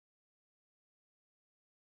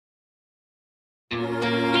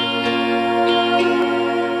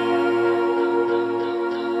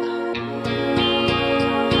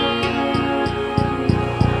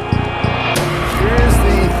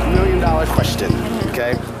question,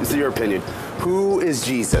 okay? This is your opinion. Who is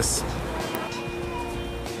Jesus?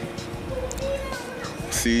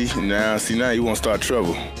 See now you want to start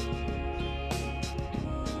trouble.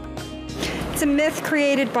 It's a myth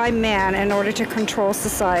created by man in order to control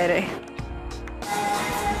society.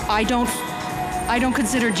 I don't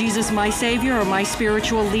consider Jesus my savior or my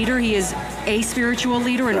spiritual leader. He is a spiritual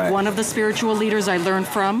leader and one of the spiritual leaders I learned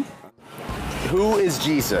from. Who is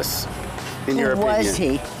Jesus, in your opinion? Who was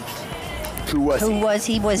he? Who was he? Who was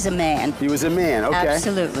he? Was a man. He was a man, okay.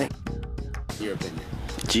 Absolutely. Your opinion.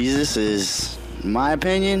 Jesus is, in my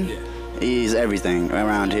opinion, he's everything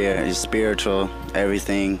around here. He's spiritual,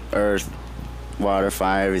 everything, earth, water,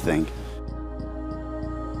 fire, everything.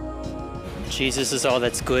 Jesus is all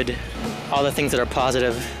that's good, all the things that are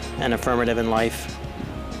positive and affirmative in life.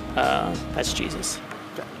 That's Jesus.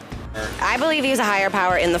 I believe he's a higher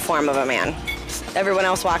power in the form of a man. Everyone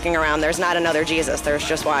else walking around, there's not another Jesus, there's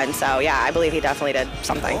just one. So yeah, I believe he definitely did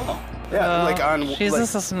something. Yeah, like on...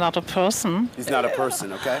 Jesus is not a person. He's not a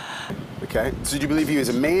person, okay? Okay. So do you believe he was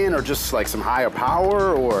a man or just like some higher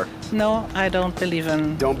power or... No, I don't believe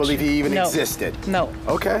in... Don't believe he even existed? No.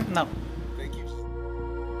 Okay. No. Thank you.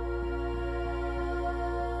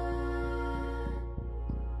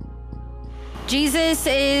 Jesus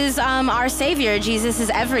is our Savior. Jesus is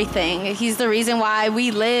everything. He's the reason why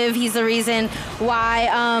we live. He's the reason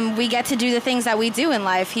why we get to do the things that we do in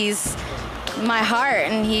life. He's my heart,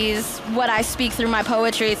 and he's what I speak through my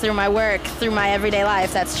poetry, through my work, through my everyday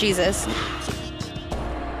life. That's Jesus.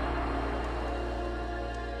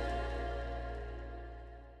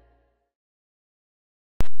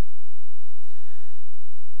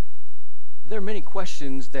 There are many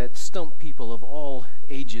questions that stump people of all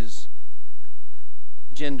ages,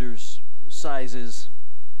 genders, sizes.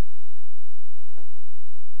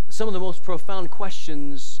 Some of the most profound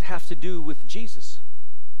questions have to do with Jesus.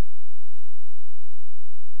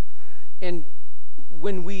 And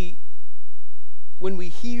when we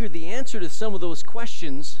hear the answer to some of those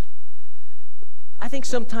questions, I think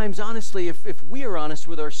sometimes, honestly, if we are honest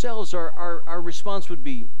with ourselves, our response would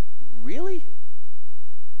be, really?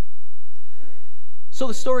 So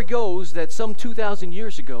the story goes that some 2,000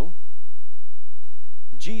 years ago,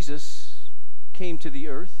 Jesus came to the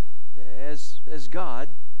earth as God,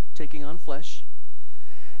 taking on flesh,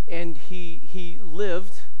 and he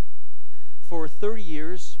lived for 30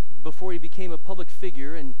 years before he became a public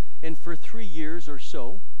figure, and for 3 years or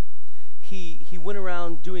so, he went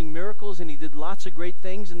around doing miracles, and he did lots of great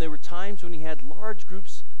things, and there were times when he had large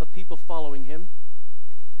groups of people following him.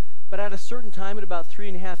 But at a certain time, at about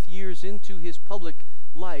 3.5 years into his public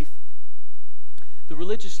life, the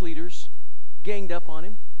religious leaders ganged up on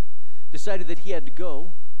him, decided that he had to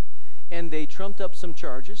go, and they trumped up some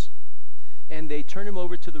charges, and they turned him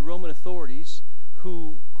over to the Roman authorities,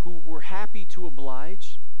 who were happy to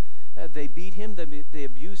oblige. They beat him, they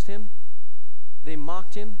abused him, they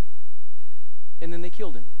mocked him, and then they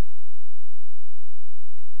killed him.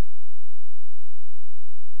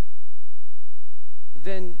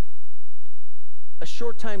 Then, a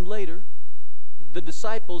short time later, the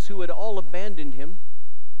disciples who had all abandoned him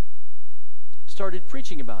started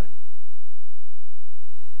preaching about him.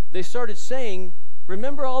 They started saying,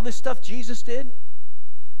 remember all this stuff Jesus did?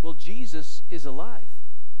 Well, Jesus is alive.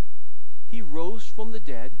 He rose from the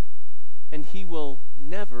dead, and he will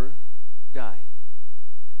never die.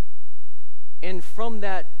 And from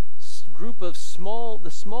that group of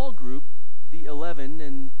the small group, the 11,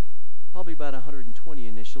 and probably about 120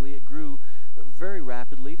 initially, it grew very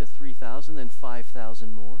rapidly to 3,000, then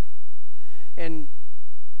 5,000 more. And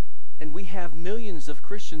we have millions of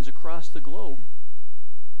Christians across the globe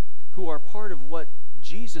who are part of what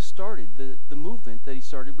Jesus started. The movement that he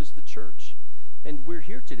started was the church. And we're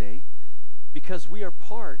here today because we are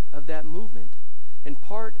part of that movement and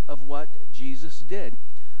part of what Jesus did.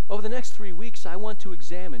 Over the next 3 weeks, I want to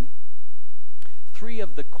examine 3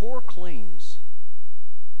 of the core claims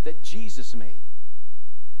that Jesus made,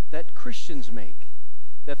 that Christians make,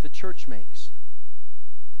 that the church makes.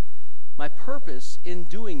 My purpose in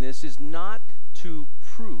doing this is not to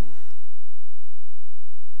prove.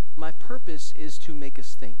 My purpose is to make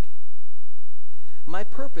us think. My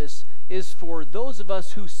purpose is for those of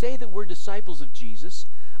us who say that we're disciples of Jesus,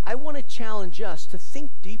 I want to challenge us to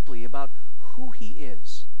think deeply about who he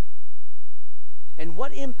is and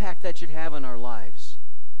what impact that should have on our lives.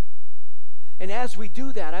 And as we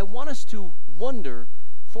do that, I want us to wonder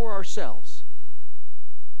for ourselves,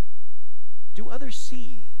 do others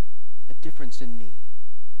see a difference in me?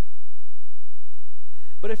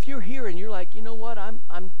 But if you're here and you're like, you know what,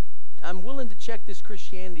 I'm willing to check this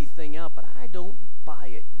Christianity thing out, but I don't buy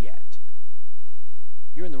it yet,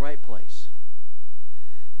 you're in the right place.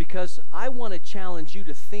 because I want to challenge you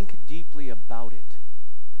to think deeply about it.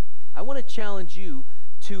 I want to challenge you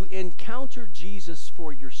to encounter Jesus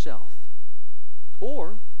for yourself,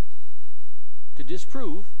 or to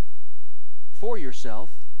disprove for yourself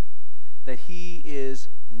that he is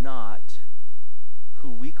not who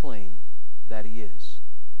we claim that he is.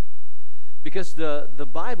 Because the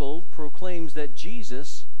Bible proclaims that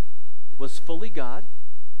Jesus was fully God,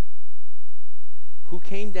 who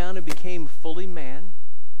came down and became fully man,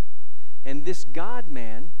 and this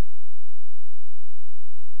God-man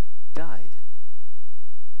died,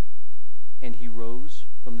 and he rose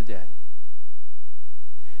from the dead.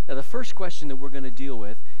 Now, the first question that we're going to deal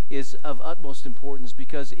with is of utmost importance,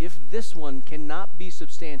 because if this one cannot be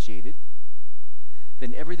substantiated,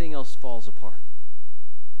 then everything else falls apart.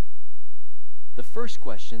 The first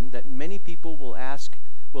question that many people will ask,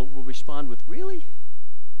 will respond with, really?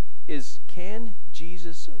 Is, can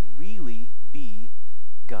Jesus really be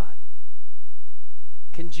God?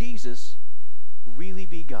 Can Jesus really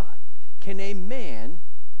be God? Can a man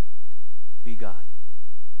be God?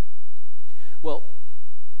 Well,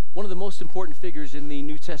 one of the most important figures in the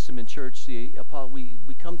New Testament church,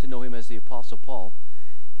 we come to know him as the Apostle Paul.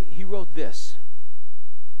 He wrote this: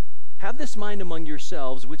 "Have this mind among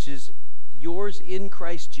yourselves, which is yours in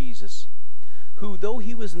Christ Jesus, who, though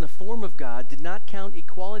he was in the form of God, did not count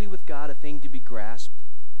equality with God a thing to be grasped,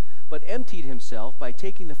 but emptied himself by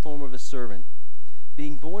taking the form of a servant.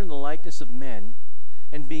 Being born in the likeness of men,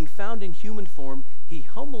 and being found in human form, he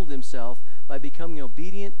humbled himself by becoming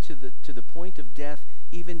obedient to the point of death,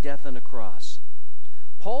 even death on a cross."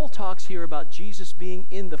 Paul talks here about Jesus being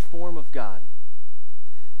in the form of God.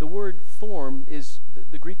 The word form is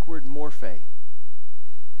the Greek word morphe,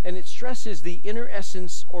 and it stresses the inner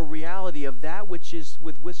essence or reality of that which is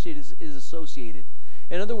with which it is associated.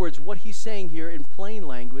 In other words, what he's saying here in plain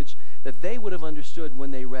language that they would have understood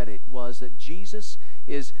when they read it was that Jesus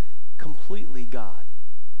is completely God.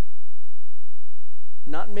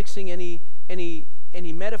 Not mixing any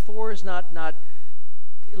metaphors, not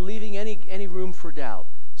leaving any room for doubt.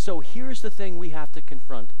 So here's the thing we have to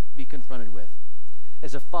be confronted with.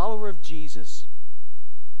 As a follower of Jesus,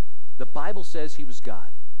 the Bible says he was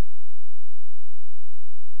God.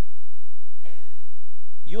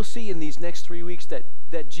 You'll see in these next 3 weeks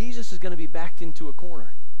that Jesus is going to be backed into a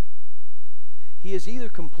corner. He is either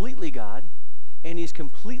completely God and he's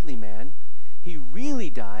completely man, he really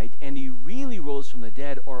died and he really rose from the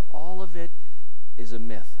dead, or all of it is a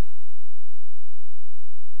myth.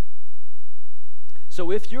 So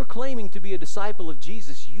if you're claiming to be a disciple of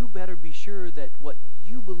Jesus, you better be sure that what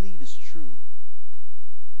you believe is true.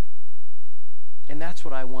 And that's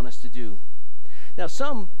what I want us to do. Now,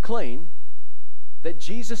 some claim that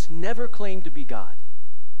Jesus never claimed to be God,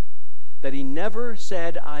 that he never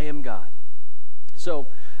said, "I am God." So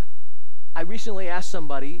I recently asked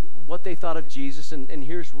somebody what they thought of Jesus, and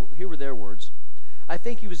here were their words. "I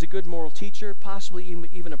think he was a good moral teacher, possibly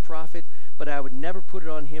even a prophet, but I would never put it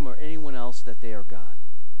on him or anyone else that they are God."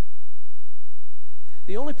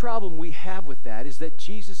 The only problem we have with that is that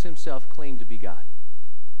Jesus himself claimed to be God.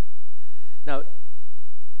 Now,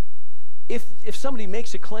 if somebody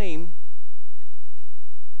makes a claim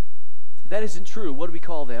that isn't true, what do we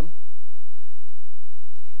call them?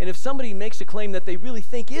 And if somebody makes a claim that they really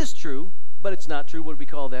think is true, but it's not true, what do we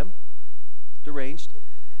call them? Deranged.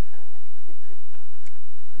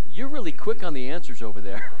 You're really quick on the answers over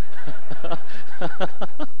there.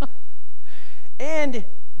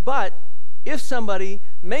 But if somebody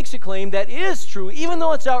makes a claim that is true, even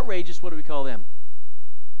though it's outrageous, what do we call them?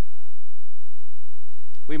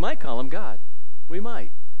 We might call him God. We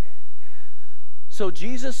might. So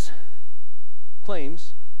Jesus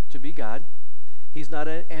claims to be God. He's not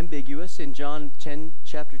ambiguous. In John 10,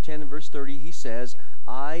 chapter 10 and verse 30, he says,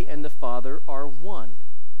 "I and the Father are one."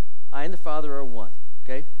 I and the Father are one.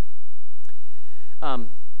 Okay?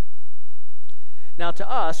 Now, to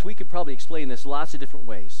us, we could probably explain this lots of different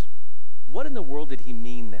ways. What in the world did he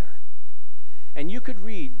mean there? And you could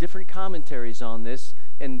read different commentaries on this,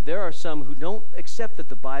 and there are some who don't accept that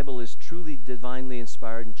the Bible is truly divinely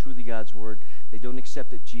inspired and truly God's word. They don't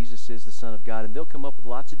accept that Jesus is the Son of God, and they'll come up with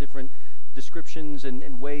lots of different descriptions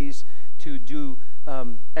and ways to do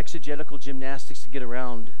exegetical gymnastics to get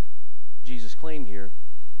around Jesus' claim here.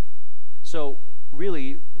 So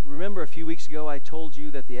really, remember a few weeks ago I told you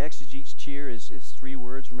that the exegete's cheer is 3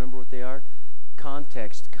 words. Remember what they are?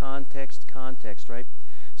 Context, context, context, right?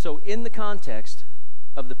 So in the context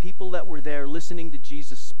of the people that were there listening to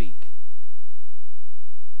Jesus speak,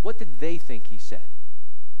 what did they think he said?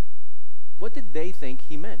 What did they think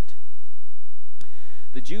he meant?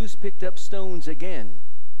 The Jews picked up stones again.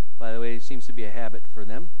 By the way, seems to be a habit for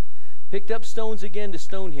them, picked up stones again to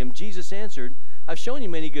stone him. Jesus answered, I've shown you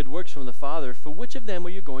many good works from the Father. For which of them are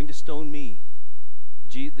you going to stone me?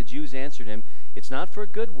 The Jews answered him, it's not for a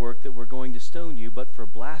good work that we're going to stone you, but for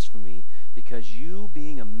blasphemy, because you,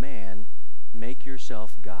 being a man, make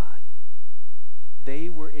yourself God. They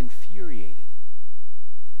were infuriated.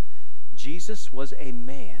 Jesus was a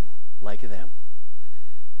man like them.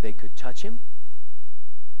 They could touch him.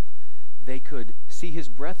 They could see his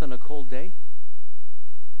breath on a cold day.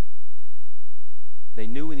 They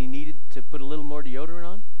knew when he needed to put a little more deodorant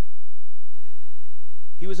on.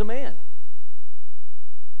 He was a man.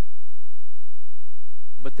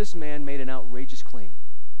 But this man made an outrageous claim.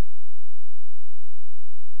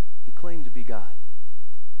 He claimed to be God,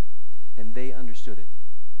 and they understood it.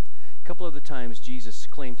 A couple other times Jesus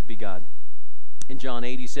claimed to be God. In John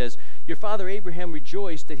 8, he says, your father Abraham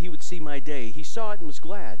rejoiced that he would see my day. He saw it and was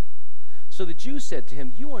glad. So the Jews said to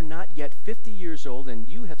him, you are not yet 50 years old, and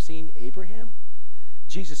you have seen Abraham?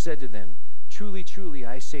 Jesus said to them, truly, truly,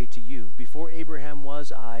 I say to you, before Abraham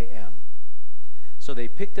was, I am. So they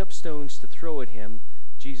picked up stones to throw at him.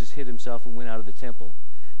 Jesus hid himself and went out of the temple.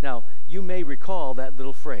 Now, you may recall that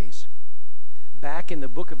little phrase. Back in the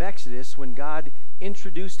book of Exodus, when God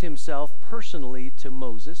introduced himself personally to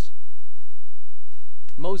Moses,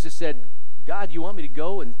 Moses said, God, you want me to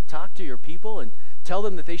go and talk to your people and tell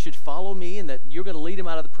them that they should follow me and that you're going to lead them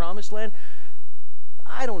out of the promised land?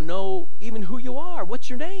 I don't know even who you are. What's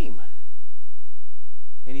your name?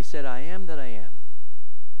 And he said, I am that I am.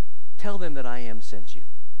 Tell them that I am sent you,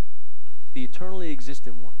 the eternally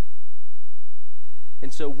existent one.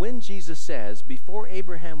 And so when Jesus says, before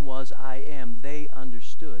Abraham was, I am, they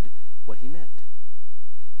understood what he meant.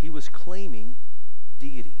 He was claiming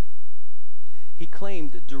deity. He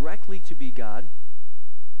claimed directly to be God,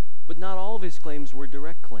 but not all of his claims were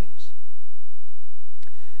direct claims.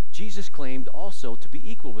 Jesus claimed also to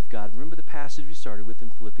be equal with God. Remember the passage we started with in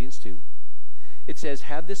Philippians 2? It says,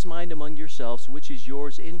 have this mind among yourselves, which is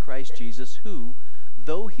yours in Christ Jesus, who,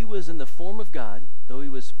 though he was in the form of God, though he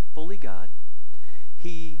was fully God,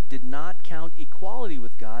 he did not count equality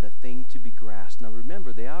with God a thing to be grasped. Now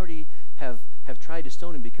remember, they already have tried to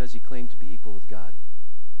stone him because he claimed to be equal with God.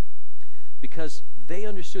 Because they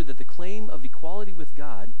understood that the claim of equality with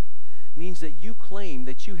God means that you claim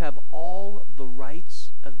that you have all the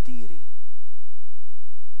rights of deity.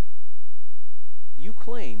 You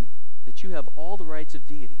claim that you have all the rights of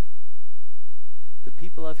deity. The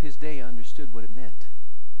people of his day understood what it meant.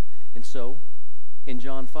 And so, in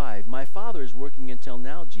John 5, my Father is working until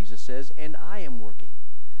now, Jesus says, and I am working.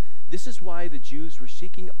 This is why the Jews were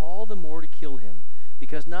seeking all the more to kill him,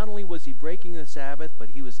 because not only was he breaking the Sabbath, but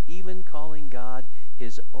he was even calling God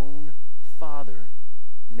his own Father,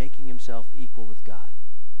 making himself equal with God.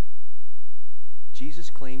 Jesus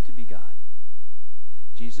claimed to be God.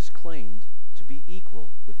 Jesus claimed to be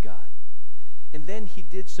equal with God. And then he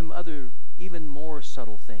did some other, even more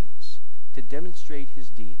subtle things to demonstrate his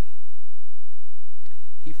deity.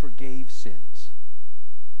 He forgave sins.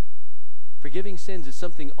 Forgiving sins is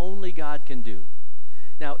something only God can do.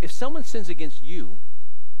 Now, if someone sins against you,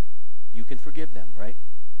 you can forgive them, right?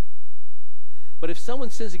 But if someone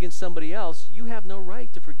sins against somebody else, you have no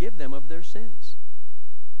right to forgive them of their sins.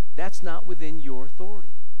 That's not within your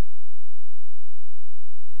authority.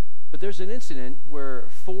 But there's an incident where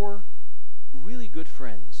 4 really good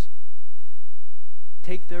friends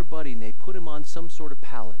take their buddy and they put him on some sort of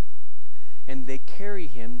pallet and they carry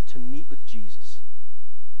him to meet with Jesus.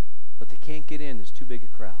 But they can't get in, there's too big a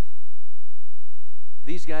crowd.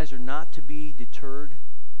 These guys are not to be deterred.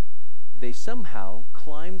 They somehow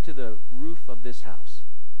climb to the roof of this house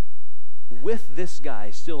with this guy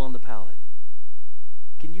still on the pallet.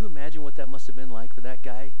 Can you imagine what that must have been like for that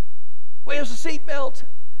guy? Where's the seatbelt?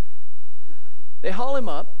 They haul him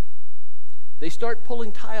up. They start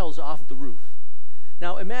pulling tiles off the roof.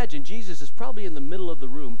 Now imagine, Jesus is probably in the middle of the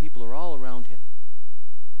room. People are all around him.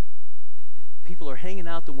 People are hanging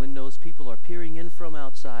out the windows. People are peering in from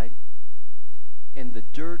outside. And the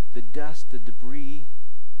dirt, the dust, the debris,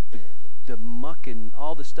 the muck and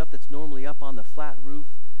all the stuff that's normally up on the flat roof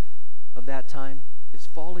of that time is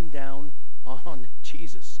falling down on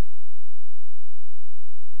Jesus.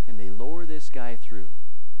 And they lower this guy through.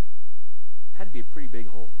 Had to be a pretty big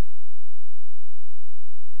hole.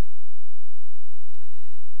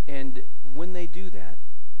 And when they do that,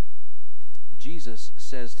 Jesus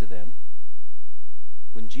says to them,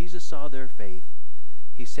 when Jesus saw their faith,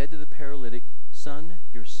 he said to the paralytic, "Son,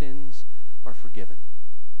 your sins are forgiven."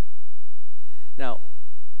 Now,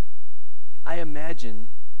 I imagine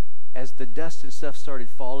as the dust and stuff started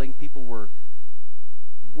falling, people were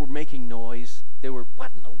making noise. They were,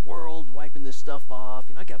 what in the world? Why stuff off.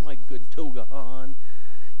 I got my good toga on.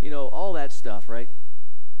 All that stuff, right?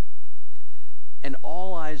 And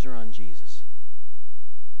all eyes are on Jesus.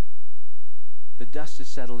 The dust is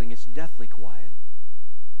settling. It's deathly quiet.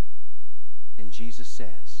 And Jesus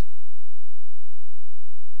says,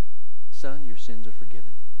 "Son, your sins are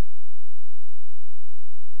forgiven."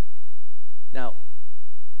 Now,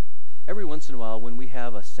 every once in a while when we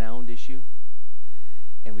have a sound issue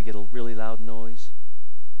and we get a really loud noise,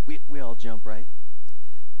 we all jump, right?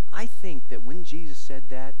 I think that when Jesus said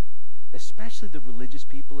that, especially the religious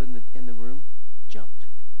people in the room jumped.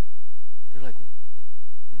 They're like,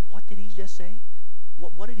 "What did he just say?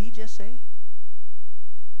 What did he just say?"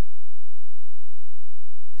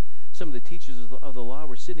 Some of the teachers of the law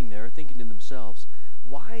were sitting there thinking to themselves,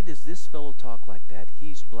 "Why does this fellow talk like that?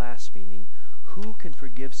 He's blaspheming. Who can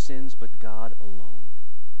forgive sins but God alone?"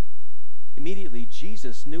 Immediately,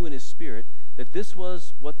 Jesus knew in his spirit that this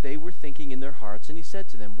was what they were thinking in their hearts, and he said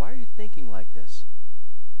to them, "Why are you thinking like this?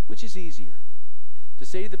 Which is easier? To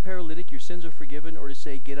say to the paralytic, 'Your sins are forgiven,' or to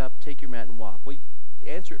say, 'Get up, take your mat and walk'?" Well,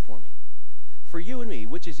 answer it for me. For you and me,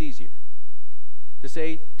 which is easier? To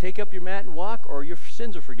say, "Take up your mat and walk," or "Your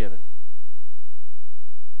sins are forgiven"?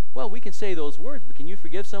 Well, we can say those words, but can you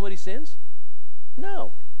forgive somebody's sins?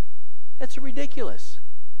 No. That's ridiculous.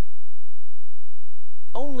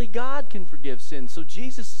 Only God can forgive sins. So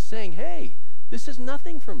Jesus is saying, hey, this is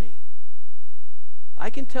nothing for me. I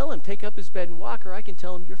can tell him, take up his bed and walk, or I can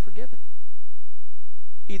tell him, you're forgiven.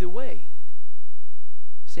 Either way,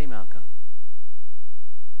 same outcome.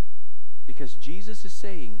 Because Jesus is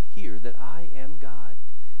saying here that I am God,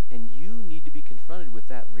 and you need to be confronted with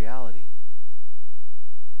that reality.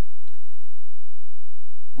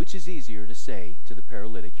 Which is easier to say to the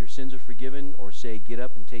paralytic, "Your sins are forgiven," or say, "Get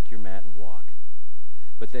up and take your mat and walk"?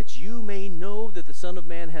 But that you may know that the Son of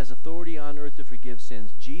Man has authority on earth to forgive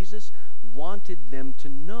sins. Jesus wanted them to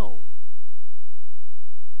know.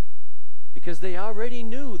 Because they already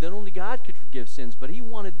knew that only God could forgive sins, but he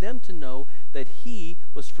wanted them to know that he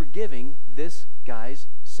was forgiving this guy's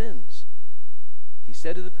sins. He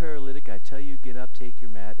said to the paralytic, "I tell you, get up, take your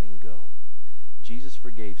mat, and go." Jesus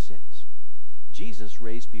forgave sins. Jesus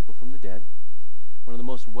raised people from the dead. One of the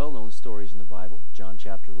most well-known stories in the Bible, John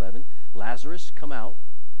chapter 11. Lazarus, come out.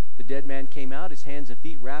 The dead man came out, his hands and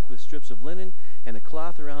feet wrapped with strips of linen and a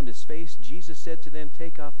cloth around his face. Jesus said to them,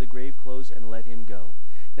 "Take off the grave clothes and let him go."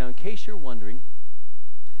 Now, in case you're wondering,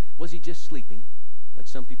 was he just sleeping, like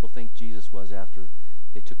some people think Jesus was after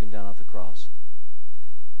they took him down off the cross?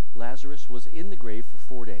 Lazarus was in the grave for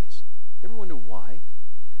 4 days. You ever wonder why?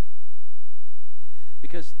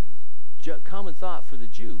 Because common thought for the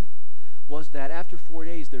Jew was that after 4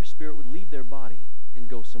 days their spirit would leave their body and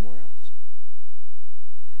go somewhere else.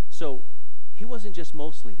 So he wasn't just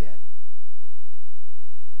mostly dead.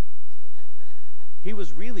 He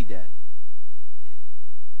was really dead.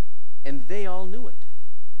 And they all knew it.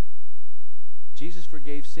 Jesus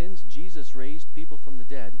forgave sins. Jesus raised people from the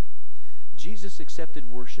dead. Jesus accepted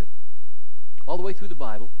worship. All the way through the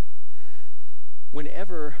Bible,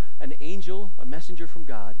 whenever an angel, a messenger from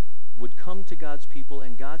God, would come to God's people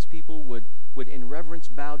and God's people would in reverence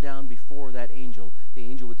bow down before that angel, the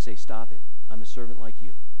angel would say, "Stop it. I'm a servant like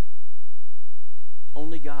you."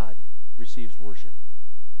 Only God receives worship.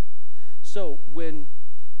 So when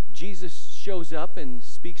Jesus shows up and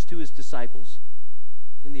speaks to his disciples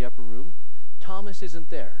in the upper room, Thomas isn't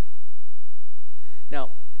there.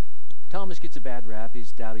 Now, Thomas gets a bad rap.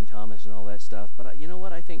 He's doubting Thomas and all that stuff. But you know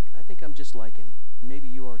what? I think I'm just like him. And maybe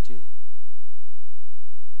you are too.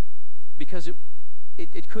 Because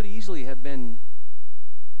it could easily have been,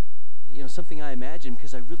 something I imagined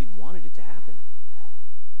because I really wanted it to happen.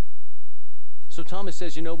 So Thomas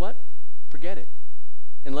says, "You know what? Forget it.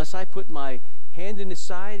 Unless I put my hand in his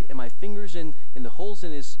side and my fingers in the holes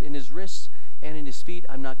in his wrists and in his feet,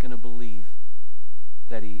 I'm not going to believe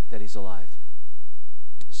that he's alive."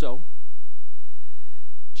 So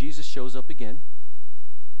Jesus shows up again,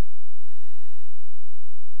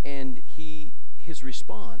 and his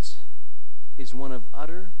response is one of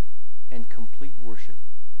utter and complete worship.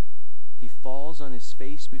 He falls on his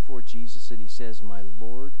face before Jesus and he says, "My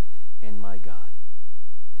Lord and my God."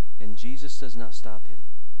 And Jesus does not stop him.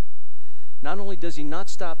 Not only does he not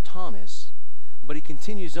stop Thomas, but he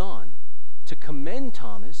continues on to commend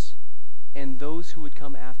Thomas and those who would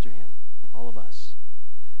come after him, all of us,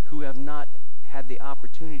 who have not had the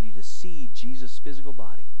opportunity to see Jesus' physical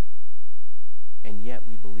body, and yet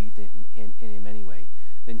we believed in him anyway.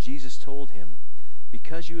 Then Jesus told him,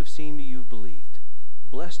 "Because you have seen me, you have believed.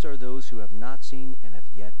 Blessed are those who have not seen and have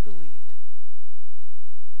yet believed."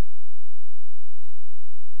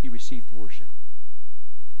 He received worship.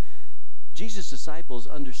 Jesus' disciples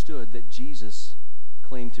understood that Jesus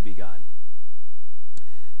claimed to be God.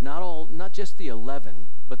 Not just the 11,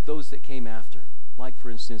 but those that came after, like, for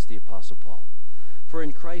instance, the Apostle Paul. For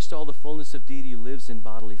in Christ all the fullness of deity lives in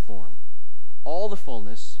bodily form. All the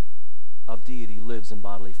fullness of deity lives in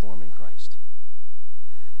bodily form in Christ.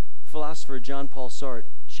 Philosopher John Paul Sartre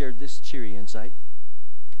shared this cheery insight.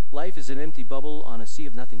 Life is an empty bubble on a sea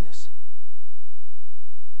of nothingness.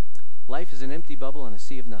 Life is an empty bubble on a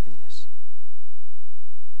sea of nothingness.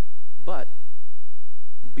 But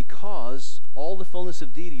because all the fullness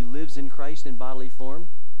of deity lives in Christ in bodily form,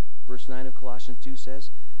 verse 9 of Colossians 2 says,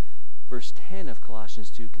 verse 10 of Colossians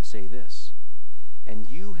 2 can say this, and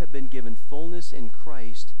you have been given fullness in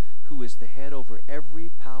Christ, who is the head over every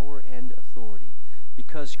power and authority.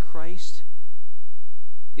 Because Christ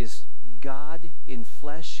is God in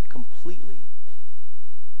flesh completely,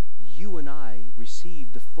 you and I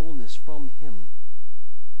receive the fullness from him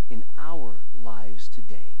in our lives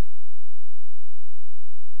today.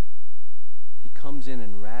 He comes in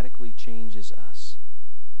and radically changes us.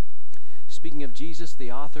 Speaking of Jesus,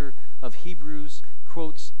 the author of Hebrews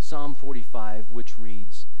quotes Psalm 45, which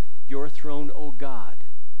reads, "Your throne, O God,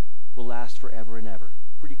 will last forever and ever."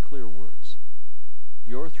 Pretty clear words.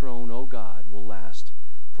 Your throne, O God, will last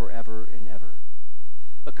forever and ever.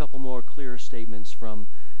 A couple more clear statements from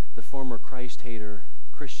the former Christ hater,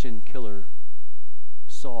 Christian killer,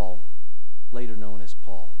 Saul, later known as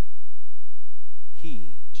Paul.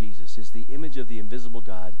 He, Jesus, is the image of the invisible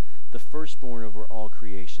God, the firstborn over all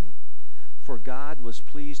creation. For God was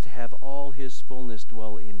pleased to have all his fullness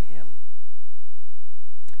dwell in him.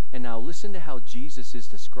 And now listen to how Jesus is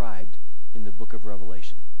described in the book of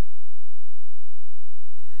Revelation.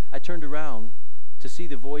 I turned around to see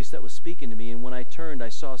the voice that was speaking to me, and when I turned, I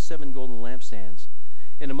saw 7 golden lampstands.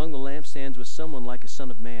 And among the lampstands was someone like a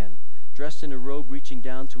son of man, dressed in a robe reaching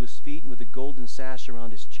down to his feet and with a golden sash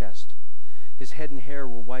around his chest. His head and hair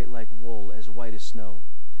were white like wool, as white as snow.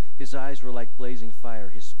 His eyes were like blazing fire.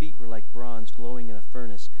 His feet were like bronze glowing in a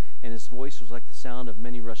furnace, and his voice was like the sound of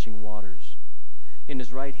many rushing waters. In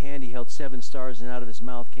his right hand he held 7 stars, and out of his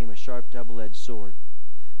mouth came a sharp double-edged sword.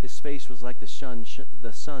 His face was like the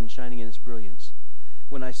sun shining in its brilliance.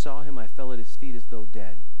 When I saw him, I fell at his feet as though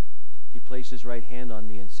dead. He placed his right hand on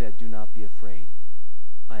me and said, "Do not be afraid.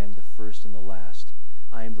 I am the first and the last.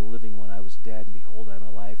 I am the living one. I was dead, and behold, I am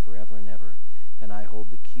alive forever and ever, and I hold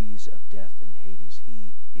the keys of death and Hades.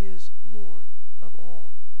 He is Lord of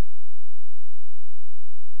all."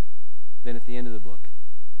 Then at the end of the book,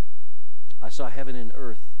 I saw heaven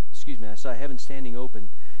standing open,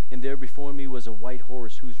 and there before me was a white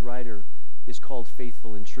horse whose rider is called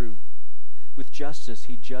Faithful and True. With justice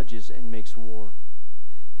he judges and makes war.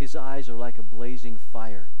 His eyes are like a blazing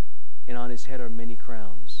fire, and on his head are many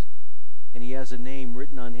crowns. And he has a name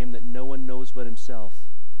written on him that no one knows but himself.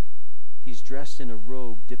 He's dressed in a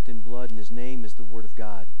robe dipped in blood, and his name is the Word of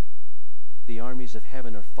God. The armies of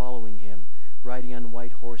heaven are following him, riding on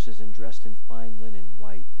white horses and dressed in fine linen,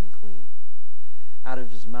 white and clean. Out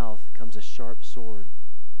of his mouth comes a sharp sword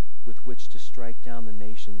with which to strike down the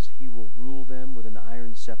nations. He will rule them with an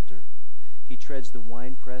iron scepter. He treads the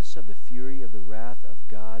winepress of the fury of the wrath of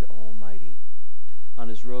God Almighty. On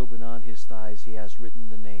his robe and on his thighs he has written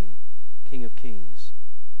the name, King of Kings,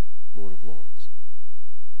 Lord of Lords.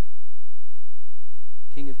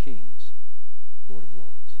 King of Kings, Lord of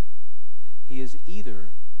Lords. He is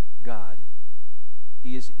either God,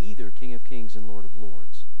 he is either King of Kings and Lord of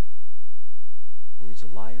Lords, or he's a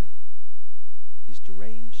liar, he's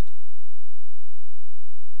deranged,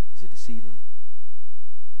 he's a deceiver.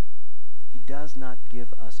 He does not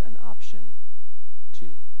give us an option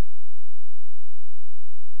to.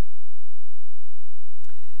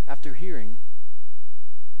 After hearing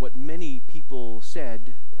what many people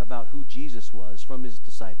said about who Jesus was from his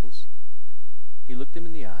disciples, he looked them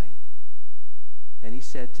in the eye and he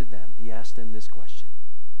said to them, he asked them this question: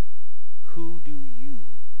 "Who do you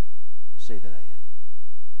say that I am?"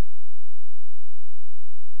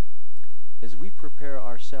 As we prepare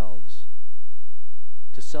ourselves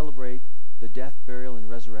to celebrate the death, burial, and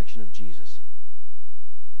resurrection of Jesus,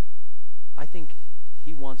 I think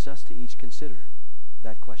he wants us to each consider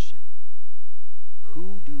that question.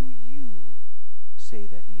 Who do you say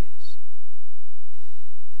that he is?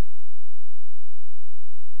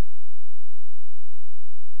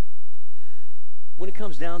 When it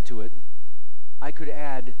comes down to it, I could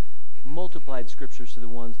add multiplied scriptures to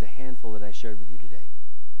the handful that I shared with you today,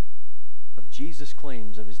 of Jesus'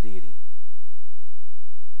 claims of his deity.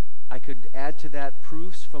 I could add to that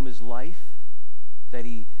proofs from his life that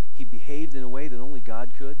he behaved in a way that only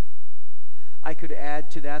God could. I could add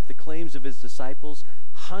to that the claims of his disciples,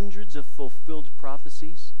 hundreds of fulfilled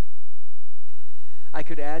prophecies. I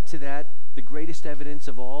could add to that the greatest evidence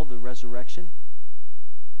of all, the resurrection,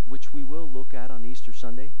 which we will look at on Easter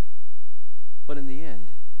Sunday. But in the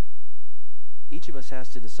end, each of us has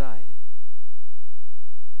to decide,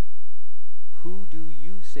 who do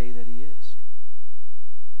you say that he is?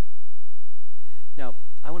 Now,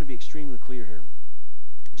 I want to be extremely clear here.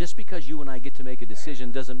 Just because you and I get to make a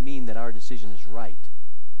decision doesn't mean that our decision is right.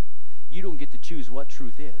 You don't get to choose what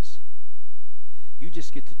truth is. You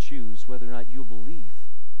just get to choose whether or not you'll believe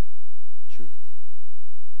truth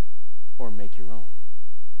or make your own.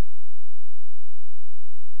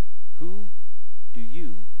 Who do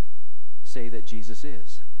you say that Jesus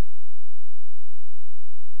is?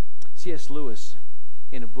 C.S. Lewis,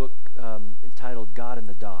 in a book entitled God in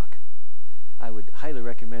the Dock, I would highly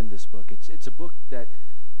recommend this book. It's a book that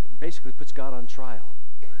basically puts God on trial.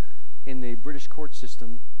 In the British court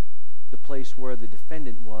system, the place where the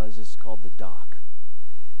defendant was is called the dock.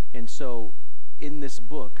 And so in this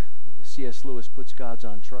book, C.S. Lewis puts God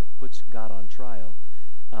on trial,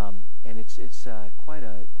 and it's quite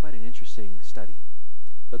an interesting study.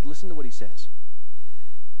 But listen to what he says.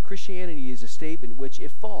 Christianity is a statement which,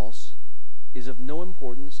 if false, is of no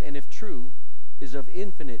importance, and if true, is of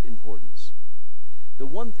infinite importance. The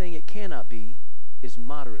one thing it cannot be is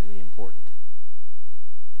moderately important.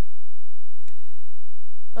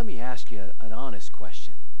 Let me ask you an honest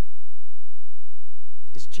question.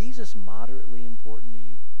 Is Jesus moderately important to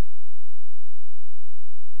you?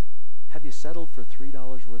 Have you settled for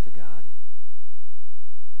 $3 worth of God?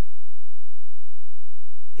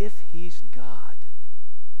 If he's God,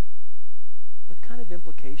 what kind of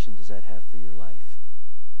implication does that have for your life?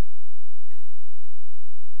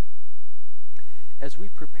 As we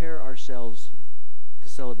prepare ourselves to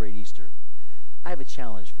celebrate Easter, I have a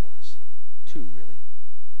challenge for us. Two, really.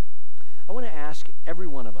 I want to ask every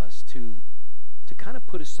one of us to kind of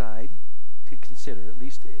put aside, to consider at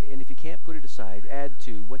least, and if you can't put it aside, add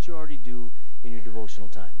to what you already do in your devotional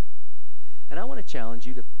time. And I want to challenge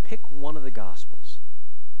you to pick one of the Gospels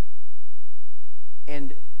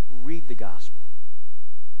and read the Gospel.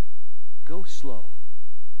 Go slow.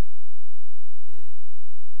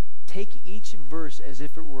 Take each verse as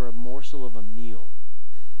if it were a morsel of a meal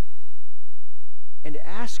and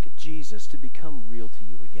ask Jesus to become real to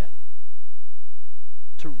you again,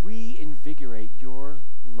 to reinvigorate your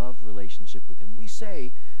love relationship with him. We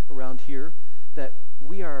say around here that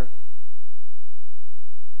we are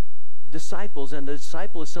disciples, and a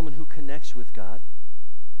disciple is someone who connects with God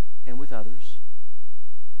and with others.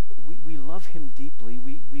 We love him deeply.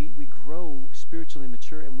 We grow spiritually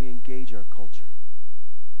mature, and we engage our culture.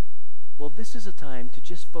 Well, this is a time to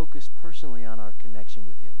just focus personally on our connection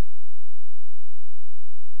with him.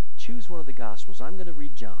 Choose one of the Gospels. I'm going to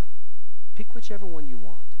read John. Pick whichever one you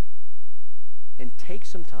want and take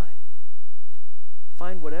some time.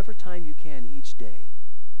 Find whatever time you can each day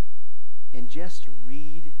and just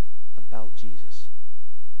read about Jesus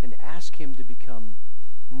and ask him to become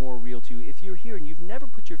more real to you. If you're here and you've never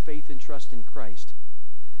put your faith and trust in Christ,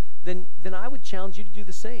 then I would challenge you to do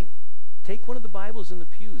the same. Take one of the Bibles in the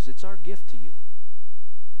pews. It's our gift to you.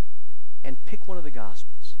 And pick one of the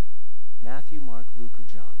Gospels, Matthew, Mark, Luke, or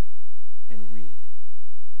John, and read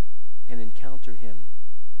and encounter him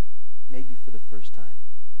maybe for the first time.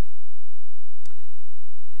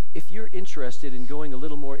 If you're interested in going a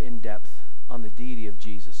little more in depth on the deity of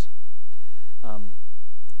Jesus,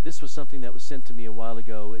 this was something that was sent to me a while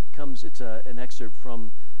ago. It's an excerpt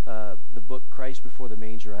from the book Christ Before the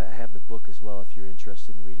Manger. I have the book as well if you're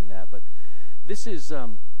interested in reading that. But this is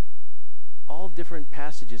all different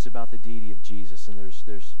passages about the deity of Jesus, and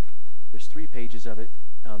there's 3 pages of it.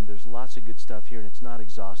 There's lots of good stuff here, and it's not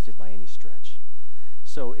exhaustive by any stretch.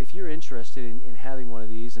 So if you're interested in having one of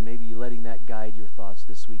these and maybe letting that guide your thoughts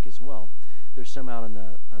this week as well, there's some out on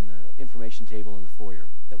the information table in the foyer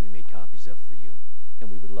that we made copies of for you, and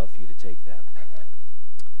we would love for you to take that.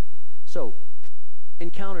 So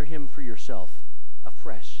encounter him for yourself,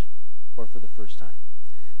 afresh or for the first time.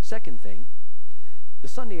 Second thing, the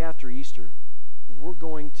Sunday after Easter, we're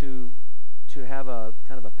going to have a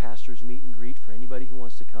kind of a pastor's meet and greet for anybody who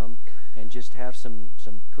wants to come and just have some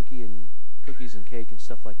cookies and cake and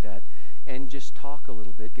stuff like that, and just talk a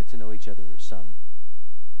little bit, get to know each other some.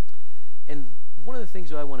 And one of the things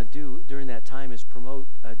that I want to do during that time is promote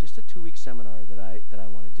just a 2-week seminar that I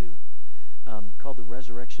want to do called The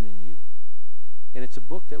Resurrection in You. And it's a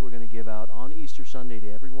book that we're going to give out on Easter Sunday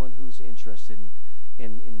to everyone who's interested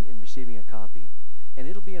in receiving a copy. And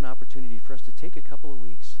it'll be an opportunity for us to take a couple of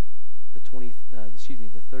weeks, the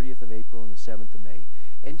 30th of April and the 7th of May,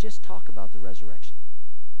 and just talk about the resurrection.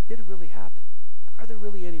 Did it really happen? are there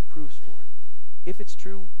really any proofs for it? If it's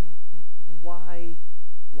true, why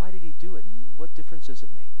did he do it? And what difference does it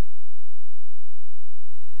make?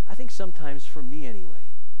 I think sometimes, for me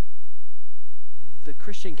anyway, the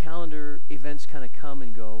Christian calendar events kind of come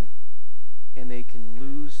and go, and they can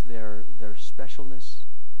lose their specialness.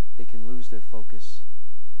 They can lose their focus.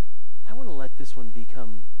 I want to let this one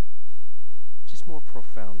become just more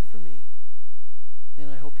profound for me.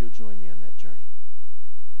 And I hope you'll join me on that journey.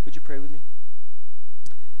 Would you pray with me?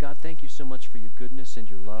 God, thank you so much for your goodness and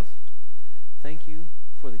your love. Thank you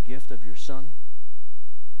for the gift of your Son,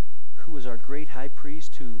 who was our great high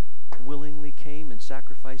priest, who willingly came and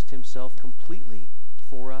sacrificed himself completely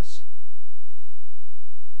for us.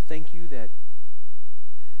 Thank you that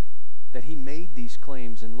he made these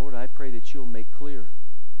claims, and Lord, I pray that you'll make clear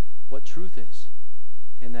what truth is,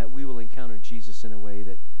 and that we will encounter Jesus in a way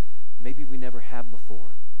that maybe we never have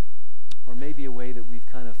before, or maybe a way that we've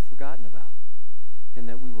kind of forgotten about, and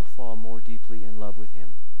that we will fall more deeply in love with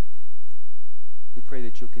him. We pray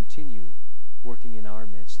that you'll continue working in our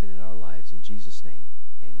midst and in our lives. In Jesus' name,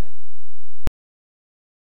 amen.